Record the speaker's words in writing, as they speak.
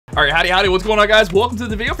Alright, howdy, what's going on, guys? Welcome to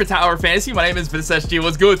the video for Tower Fantasy. My name is Ventus SG.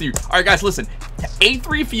 What's good with you? Alright, guys, listen.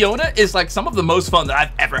 A3 Fiona is like some of the most fun that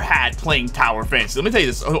I've ever had playing Tower Fantasy. Let me tell you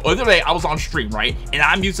this. The other day, I was on stream, right? And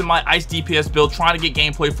I'm using my Ice DPS build, trying to get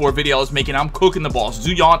gameplay for a video I was making. I'm cooking the boss.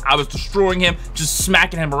 Zuyon, I was destroying him, just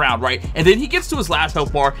smacking him around, right? And then he gets to his last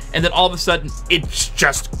health bar, and then all of a sudden, it's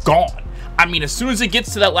just gone. I mean, as soon as it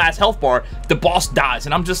gets to that last health bar, the boss dies.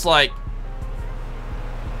 And I'm just like,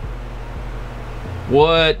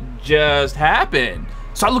 what just happened?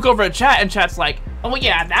 So I look over at chat, and chat's like, oh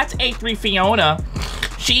yeah, that's A3 Fiona.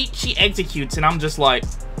 She executes, and I'm just like,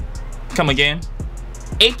 come again?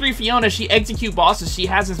 A3 Fiona, she execute bosses. She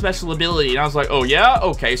has a special ability. And I was like, oh yeah?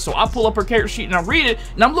 Okay. So I pull up her character sheet and I read it,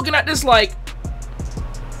 and I'm looking at this like,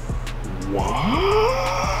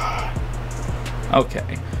 what?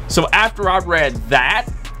 Okay. So after I read that,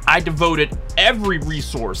 I devoted every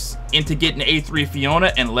resource into getting A3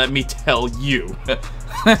 Fiona, and let me tell you,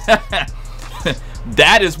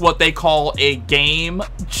 that is what they call a game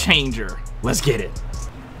changer. Let's get it.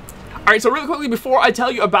 Alright, so really quickly, before I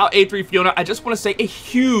tell you about A3 Fiona, I just want to say a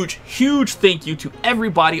huge thank you to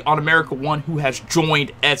everybody on America 1 who has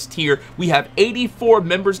joined S tier. We have 84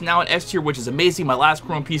 members now in S tier, which is amazing. My last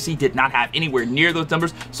Chrome PC did not have anywhere near those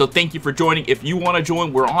numbers, so thank you for joining. If you want to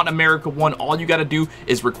join, we're on America 1. All you got to do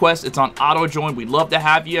is request. It's on auto join. We'd love to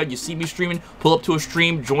have you. You see me streaming, pull up to a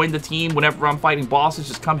stream, join the team whenever I'm fighting bosses.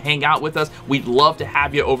 Just come hang out with us. We'd love to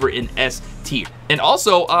have you over in S tier. And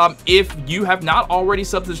also, if you have not already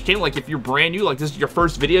subbed to this channel, like if you're brand new, like this is your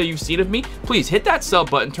first video you've seen of me, please hit that sub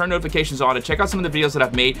button, turn notifications on, and check out some of the videos that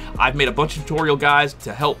I've made. I've made a bunch of tutorial guides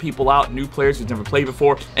to help people out, new players who've never played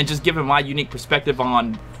before, and just give them my unique perspective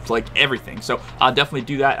on like everything. So I'll definitely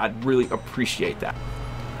do that. I'd really appreciate that.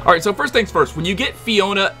 All right, so first things first, when you get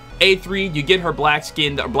Fiona A3, you get her black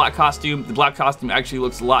skin, or black costume. The black costume actually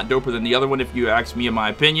looks a lot doper than the other one, if you ask me, in my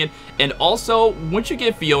opinion. And also, once you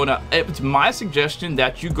get Fiona, it's my suggestion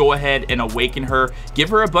that you go ahead and awaken her. Give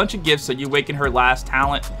her a bunch of gifts, so you awaken her last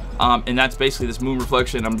talent. And that's basically this moon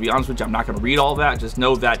reflection. I'm gonna be honest with you, I'm not gonna read all that. Just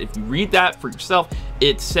know that if you read that for yourself,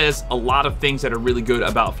 it says a lot of things that are really good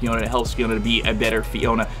about Fiona. It helps Fiona to be a better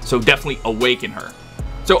Fiona. So definitely awaken her.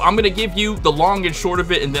 So I'm going to give you the long and short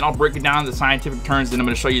of it, and then I'll break it down into scientific terms, and I'm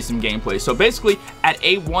going to show you some gameplay. So basically, at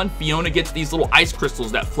A1, Fiona gets these little ice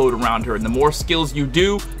crystals that float around her, and the more skills you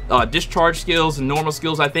do, discharge skills and normal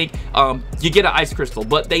skills, I think, you get an ice crystal,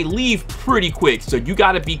 but they leave pretty quick. So you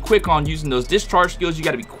got to be quick on using those discharge skills. You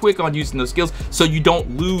got to be quick on using those skills so you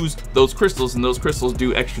don't lose those crystals, and those crystals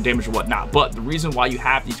do extra damage or whatnot. But the reason why you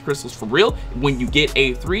have these crystals for real when you get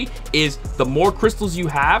A3 is the more crystals you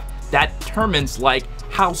have, that determines like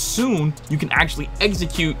how soon you can actually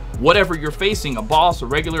execute whatever you're facing, a boss, a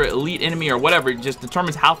regular elite enemy, or whatever. It just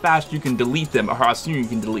determines how fast you can delete them, or how soon you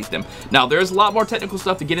can delete them. Now, there's a lot more technical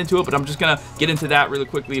stuff to get into it, but I'm just gonna get into that really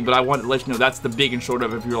quickly. But I wanted to let you know that's the big and short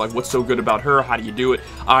of it. If you're like, what's so good about her? How do you do it?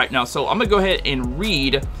 All right, now, so I'm gonna go ahead and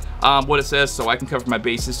read what it says so I can cover my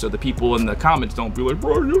bases, so the people in the comments don't be like,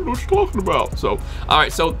 bro, you know what you're talking about. So, all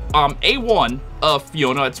right, so A1 of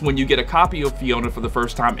Fiona, it's when you get a copy of Fiona for the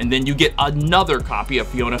first time, and then you get another copy of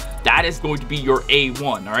Fiona. That is going to be your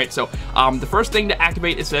A1. All right, so the first thing to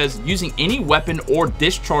activate, it says using any weapon or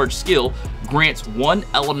discharge skill grants 1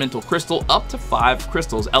 elemental crystal up to 5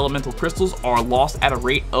 crystals. Elemental crystals are lost at a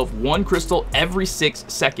rate of 1 crystal every 6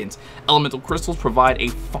 seconds. Elemental crystals provide a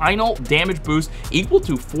final damage boost equal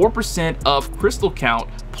to 4% of crystal count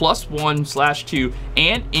plus 1/2,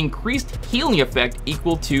 and increased healing effect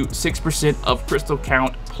equal to 6% of crystal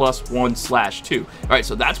count plus 1/2. All right,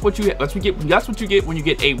 so that's what you get. That's what you get when you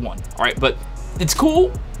get A1. All right, but it's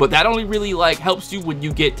cool, but that only really like helps you when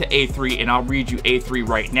you get to A3, and I'll read you A3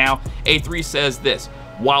 right now. A3 says this: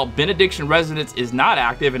 while Benediction Resonance is not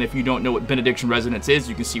active, and if you don't know what Benediction Resonance is,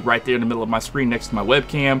 you can see right there in the middle of my screen next to my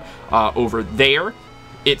webcam over there.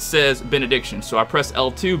 It says Benediction. So I press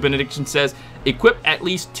L2. Benediction says equip at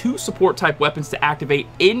least 2 support type weapons to activate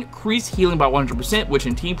increase healing by 100%, which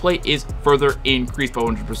in team play is further increased by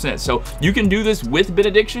 100%. So you can do this with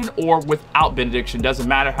Benediction or without Benediction. Doesn't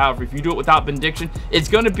matter. However, if you do it without Benediction, it's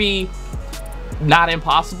going to be not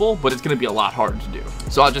impossible, but it's going to be a lot harder to do.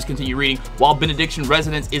 So I'll just continue reading. While Benediction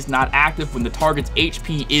Resonance is not active when the target's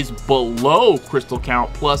HP is below crystal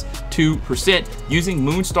count plus 2%, using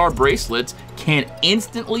Moonstar Bracelets can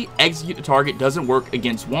instantly execute the target. Doesn't work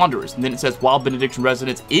against Wanderers. And then it says while Benediction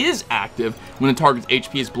Resonance is active when the target's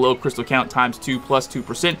HP is below crystal count times 2 plus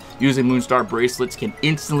 2%, using Moonstar Bracelets can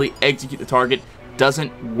instantly execute the target.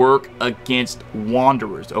 Doesn't work against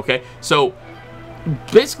Wanderers. Okay, so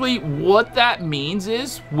basically what that means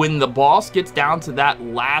is when the boss gets down to that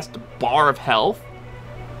last bar of health,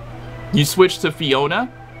 you switch to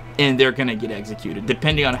Fiona, and they're gonna get executed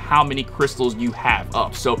depending on how many crystals you have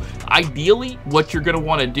up. So ideally what you're gonna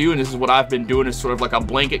want to do, and this is what I've been doing, is sort of like a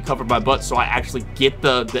blanket covered my butt so I actually get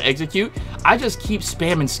the execute. I just keep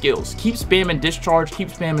spamming skills, keep spamming discharge, keep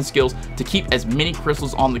spamming skills to keep as many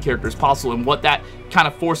crystals on the character as possible. And what that kind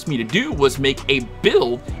of forced me to do was make a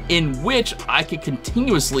build in which I could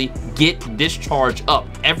continuously get discharge up.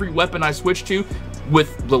 Every weapon I switch to,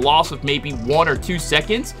 with the loss of maybe 1 or 2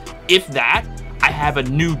 seconds, if that, I have a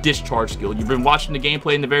new discharge skill. You've been watching the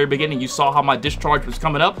gameplay in the very beginning. You saw how my discharge was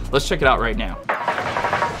coming up. Let's check it out right now.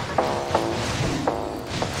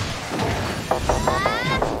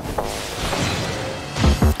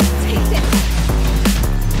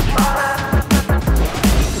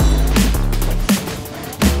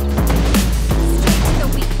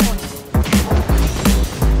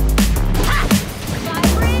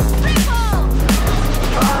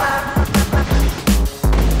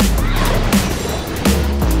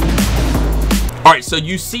 Alright, so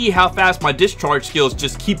you see how fast my discharge skills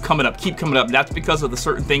just keep coming up, and that's because of the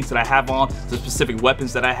certain things that I have on, the specific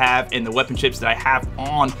weapons that I have, and the weapon chips that I have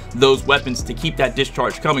on those weapons to keep that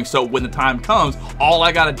discharge coming. So when the time comes, all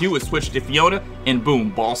I gotta do is switch to Fiona, and boom,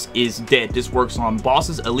 boss is dead. This works on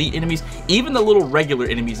bosses, elite enemies, even the little regular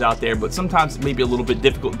enemies out there, but sometimes it may be a little bit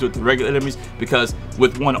difficult to do it to the regular enemies because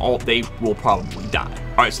with one ult, they will probably die.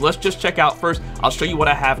 Alright, so let's just check out first. I'll show you what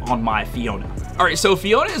I have on my Fiona. Alright, so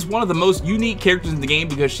Fiona is one of the most unique characters in the game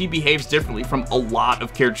because she behaves differently from a lot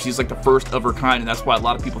of characters. She's like the first of her kind, and that's why a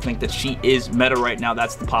lot of people think that she is meta right now.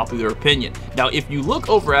 That's the popular opinion. Now, if you look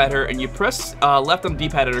over at her and you press left on the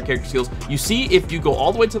D-pad at her character skills, you see if you go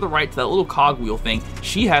all the way to the right to that little cogwheel thing,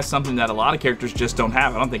 she has something that a lot of characters just don't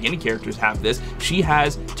have. I don't think any characters have this. She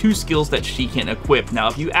has 2 skills that she can equip. Now,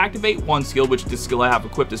 if you activate one skill, which the skill I have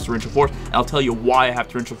equipped is Torrential Force, and I'll tell you why I have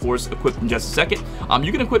Torrential Force equipped in just a second,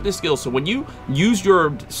 you can equip this skill. So when you use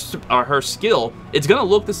your her skill, it's gonna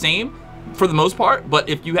look the same for the most part, but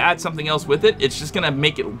if you add something else with it, it's just gonna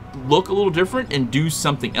make it look a little different and do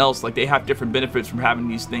something else. Like, they have different benefits from having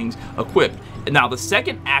these things equipped. And now the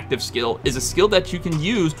second active skill is a skill that you can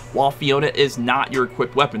use while Fiona is not your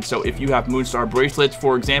equipped weapon. So if you have Moonstar bracelets,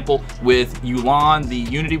 for example, with Yu'lon, the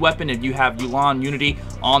Unity weapon, and you have Yu'lon Unity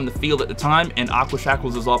on the field at the time and Aqua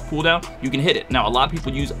Shackles is off cooldown, you can hit it. Now, a lot of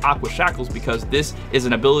people use Aqua Shackles because this is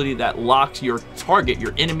an ability that locks your target,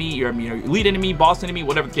 your enemy, your elite enemy, boss enemy,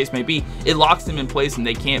 whatever the case may be. It locks them in place and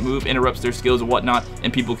they can't move, interrupts their skills and whatnot,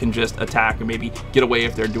 and people can just attack and maybe get away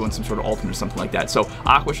if they're doing some sort of ultimate or something like that. So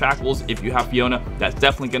Aqua Shackles, if you have Fiona, that's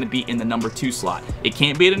definitely going to be in the number 2 slot. It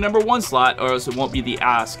can't be in the number 1 slot, or else it won't be the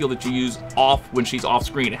skill that you use off when she's off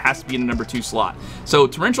screen. It has to be in the number 2 slot. So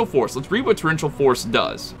Torrential Force, let's read what Torrential Force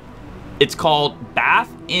does. It's called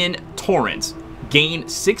Bath in Torrents. Gain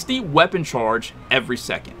 60 weapon charge every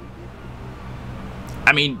second.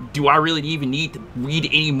 I mean, do I really even need to read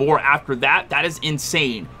any more after that? That is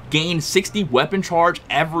insane. Gain 60 weapon charge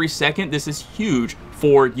every second. This is huge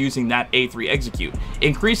for using that A3 execute.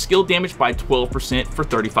 Increase skill damage by 12% for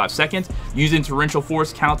 35 seconds. Using Torrential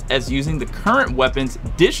Force counts as using the current weapon's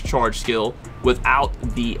discharge skill without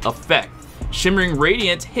the effect. Shimmering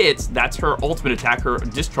Radiance hits, that's her ultimate attack, her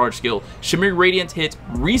discharge skill. Shimmering Radiance hits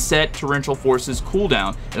reset Torrential Force's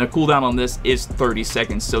cooldown, and a cooldown on this is 30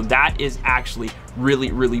 seconds. So that is actually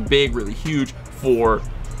really, really big, really huge for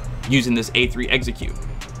using this A3 execute.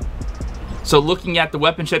 So looking at the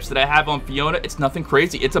weapon chips that I have on Fiona, it's nothing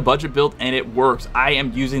crazy. It's a budget build and it works. I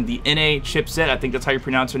am using the NA chipset. I think that's how you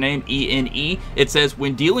pronounce her name, ENE. It says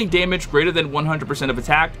when dealing damage greater than 100% of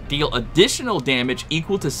attack, deal additional damage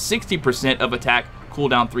equal to 60% of attack,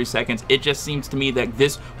 cooldown 3 seconds. It just seems to me that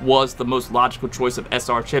this was the most logical choice of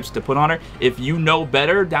SR chips to put on her. If you know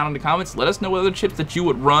better, down in the comments, let us know what other chips that you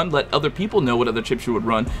would run. Let other people know what other chips you would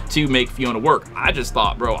run to make Fiona work. I just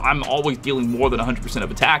thought, bro, I'm always dealing more than 100%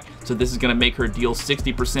 of attack, so this is going to make her deal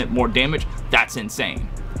 60% more damage. That's insane.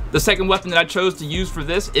 The second weapon that I chose to use for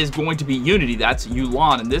this is going to be Unity. That's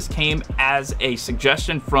Yu'lon, and this came as a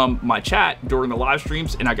suggestion from my chat during the live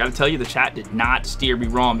streams, and I gotta tell you, the chat did not steer me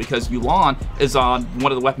wrong because Yu'lon is on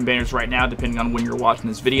one of the weapon banners right now, depending on when you're watching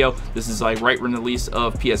this video. This is like right when the release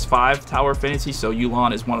of PS5 Tower Fantasy, so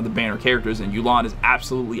Yu'lon is one of the banner characters, and Yu'lon is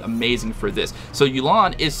absolutely amazing for this. So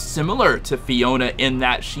Yu'lon is similar to Fiona in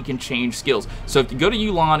that she can change skills. So if you go to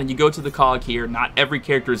Yu'lon and you go to the cog here, not every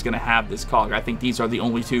character is gonna have this cog. I think these are the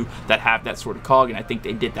only 2 that have that sort of cog, and I think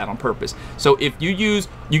they did that on purpose. So if you use,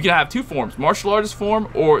 you can have 2 forms, martial artist form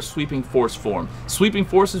or sweeping force form. Sweeping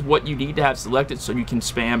force is what you need to have selected so you can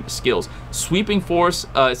spam skills. Sweeping force,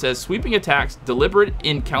 it says sweeping attacks, deliberate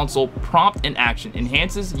in council, prompt in action,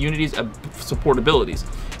 enhances Unity's support abilities.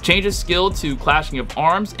 Changes skill to clashing of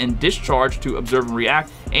arms and discharge to observe and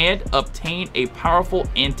react, and obtain a powerful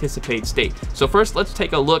anticipate state. So first, let's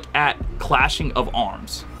take a look at clashing of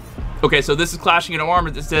arms. Okay, so this is clashing of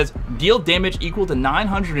arms. It says deal damage equal to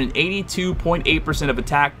 982.8% of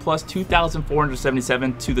attack plus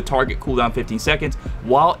 2,477 to the target, cooldown 15 seconds.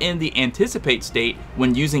 While in the anticipate state,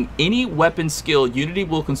 when using any weapon skill, Unity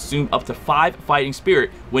will consume up to 5 fighting spirit.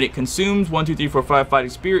 When it consumes 1, 2, 3, 4, 5 fighting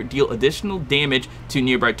spirit, deal additional damage to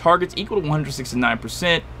nearby targets equal to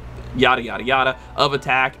 169%. Yada yada yada of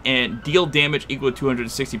attack, and deal damage equal to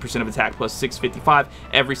 260% of attack plus 655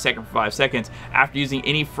 every second for 5 seconds. After using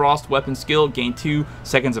any frost weapon skill, gain 2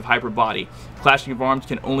 seconds of hyper body. Clashing of arms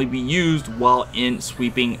can only be used while in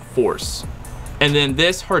sweeping force. And then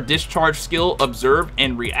this, her discharge skill, observe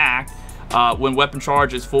and react. When weapon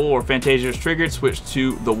charge is full or Fantasia is triggered, switch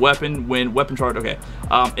to the weapon when weapon charge. Okay,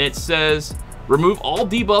 it says remove all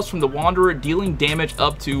debuffs from the Wanderer, dealing damage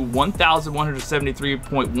up to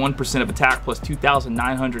 1,173.1% of attack plus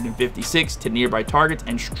 2,956 to nearby targets,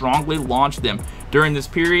 and strongly launch them. During this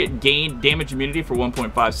period, gain damage immunity for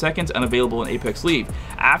 1.5 seconds, unavailable in Apex League.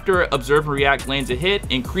 After Observe and React lands a hit,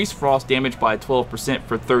 increase frost damage by 12%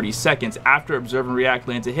 for 30 seconds. After Observe and React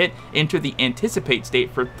lands a hit, enter the Anticipate state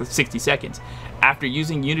for 60 seconds. After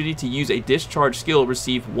using Unity to use a discharge skill,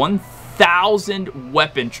 receive 1,000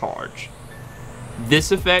 weapon charge.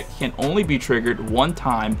 This effect can only be triggered one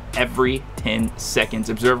time every 10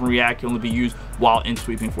 seconds. Observe and React can only be used while in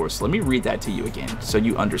sweeping force. So let me read that to you again so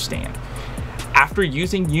you understand. After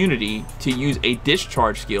using Unity to use a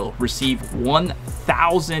discharge skill, receive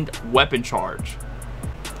 1,000 weapon charge.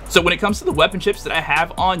 So when it comes to the weapon chips that I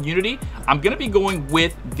have on Unity, I'm going to be going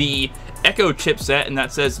with the Echo chipset, and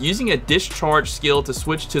that says using a discharge skill to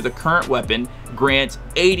switch to the current weapon grants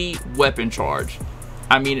 80 weapon charge.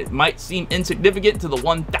 I mean, it might seem insignificant to the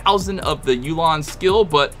 1,000 of the Yulan skill,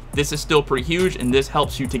 but this is still pretty huge, and this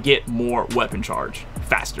helps you to get more weapon charge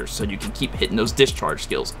faster, so you can keep hitting those discharge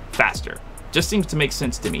skills faster. Just seems to make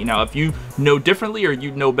sense to me. Now, if you know differently or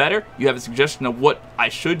you know better, you have a suggestion of what I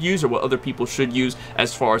should use or what other people should use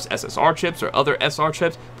as far as SSR chips or other SR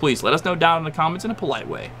chips, please let us know down in the comments in a polite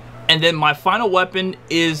way. And then my final weapon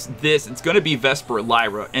is this. It's going to be Vesper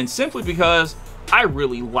Lyra, and simply because I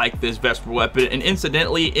really like this Vesper weapon. And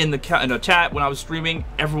incidentally, in the chat when I was streaming,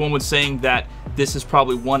 everyone was saying that this is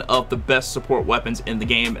probably one of the best support weapons in the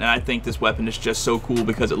game, and I think this weapon is just so cool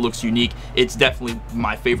because it looks unique. It's definitely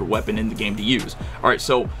my favorite weapon in the game to use. Alright,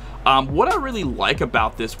 so what I really like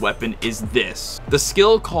about this weapon is this. The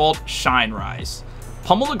skill called Shine Rise.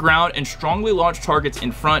 Pummel the ground and strongly launch targets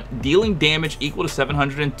in front, dealing damage equal to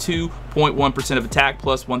 702.1% of attack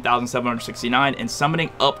plus 1,769, and summoning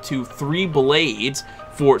up to 3 blades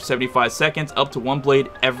for 75 seconds, up to 1 blade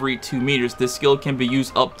every 2 meters. This skill can be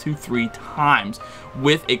used up to 3 times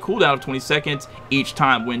with a cooldown of 20 seconds each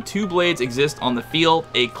time. When 2 blades exist on the field,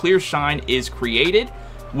 a clear shine is created.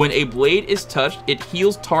 When a blade is touched, it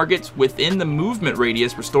heals targets within the movement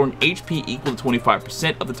radius, restoring HP equal to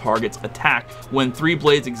 25% of the target's attack. When 3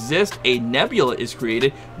 blades exist, a nebula is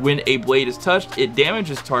created. When a blade is touched, it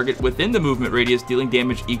damages target within the movement radius, dealing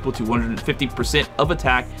damage equal to 150% of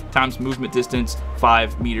attack times movement distance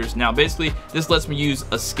 5 meters. Now, basically, this lets me use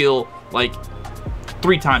a skill like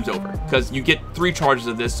 3 times over, because you get 3 charges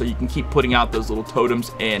of this, so you can keep putting out those little totems,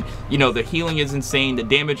 and you know, the healing is insane, the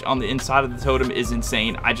damage on the inside of the totem is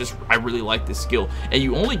insane. I really like this skill, and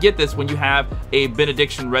you only get this when you have a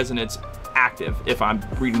Benediction Resonance active, if I'm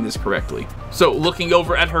reading this correctly. So looking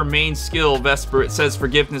over at her main skill, Vesper, it says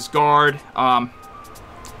Forgiveness Guard.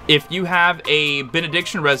 If you have a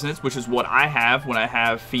Benediction Resonance, which is what I have when I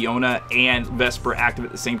have Fiona and Vesper active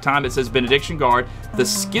at the same time, it says Benediction Guard. The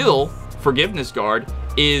skill Forgiveness Guard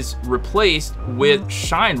is replaced with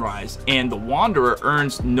Shine Rise, and the Wanderer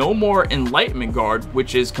earns no more Enlightenment Guard,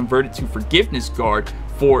 which is converted to Forgiveness Guard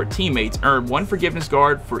for teammates. Earn 1 Forgiveness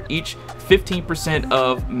Guard for each 15%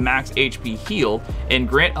 of max HP healed, and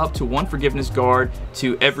grant up to 1 Forgiveness Guard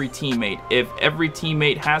to every teammate. If every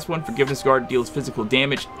teammate has 1 Forgiveness Guard, deals physical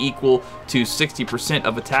damage equal to 60%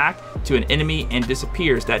 of attack to an enemy and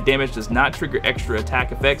disappears. That damage does not trigger extra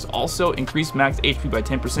attack effects. Also, increase max HP by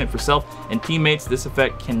 10% for self and teammates. This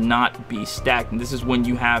effect cannot be stacked, and this is when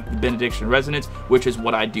you have the Benediction Resonance, which is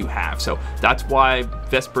what I do have. So that's why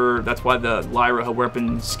Vesper, that's why the Lyra, her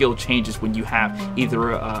weapon skill changes when you have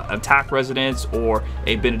either attack resonance or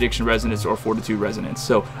a Benediction Resonance or Fortitude Resonance.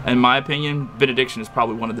 So in my opinion, Benediction is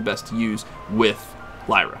probably one of the best to use with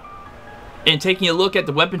Lyra. And taking a look at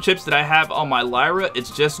the weapon chips that I have on my Lyra, it's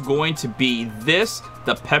just going to be this,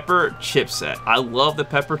 the Pepper chipset. I love the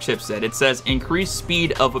Pepper chipset. It says increase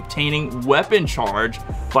speed of obtaining weapon charge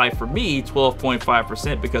by, for me,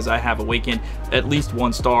 12.5% because I have awakened at least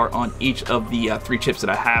 1 star on each of the 3 chips that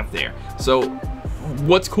I have there. So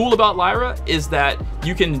what's cool about Lyra is that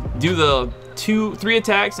you can do the 2-3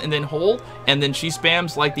 attacks and then hold, and then she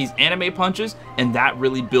spams like these anime punches, and that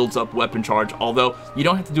really builds up weapon charge. Although you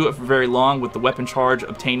don't have to do it for very long with the weapon charge,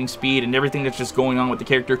 obtaining speed, and everything that's just going on with the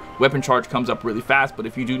character. Weapon charge comes up really fast, but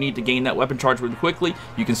if you do need to gain that weapon charge really quickly,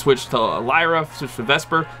 you can switch to Lyra, switch to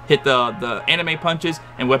Vesper, hit the anime punches,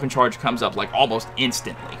 and weapon charge comes up like almost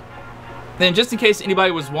instantly. Then, just in case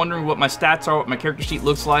anybody was wondering what my stats are, what my character sheet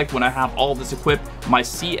looks like when I have all this equipped, my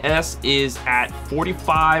CS is at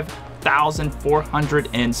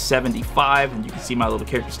 45,475, and you can see my little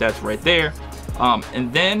character stats right there.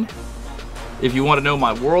 And then, if you want to know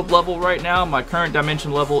my world level right now, my current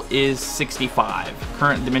dimension level is 65.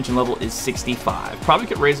 Current dimension level is 65. Probably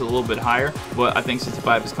could raise it a little bit higher, but I think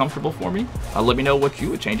 65 is comfortable for me. Let me know what you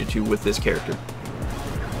would change it to with this character.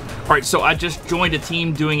 Alright, so I just joined a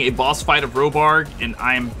team doing a boss fight of Robarg, and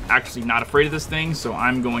I'm actually not afraid of this thing, so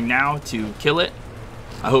I'm going now to kill it.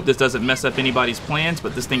 I hope this doesn't mess up anybody's plans,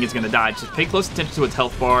 but this thing is going to die. Just pay close attention to its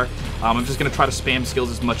health bar. I'm just going to try to spam skills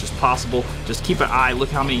as much as possible. Just keep an eye. Look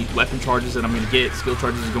how many weapon charges that I'm going to get. Skill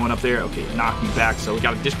charges are going up there. Okay, knock me back. So we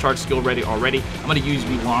got a discharge skill ready already. I'm going to use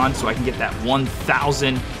Mulan so I can get that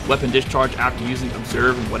 1,000 weapon discharge after using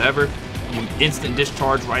Observe and whatever. Instant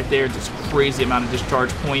discharge right there, just crazy amount of discharge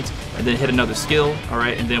points, and then hit another skill. All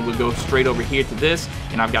right, and then we'll go straight over here to this,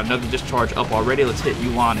 and I've got another discharge up already. Let's hit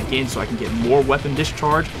Mulan again so I can get more weapon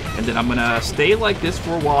discharge, and then I'm gonna stay like this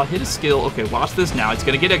for a while, hit a skill. Okay, watch this now. It's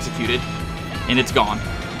gonna get executed, and it's gone.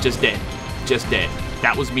 Just dead. Just dead.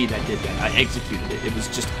 That was me that did that. I executed it. It was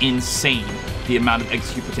just insane, the amount of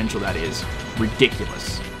execute potential that is.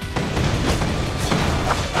 Ridiculous.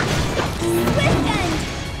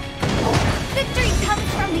 Victory comes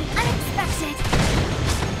from the unexpected.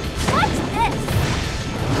 Watch this!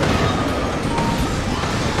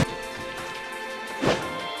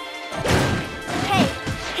 Hey,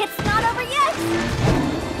 it's not over yet!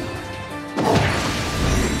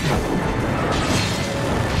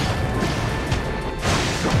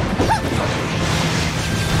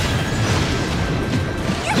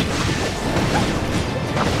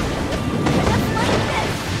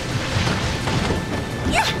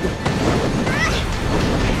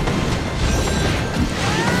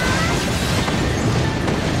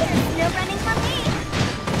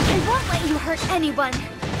 Anyone.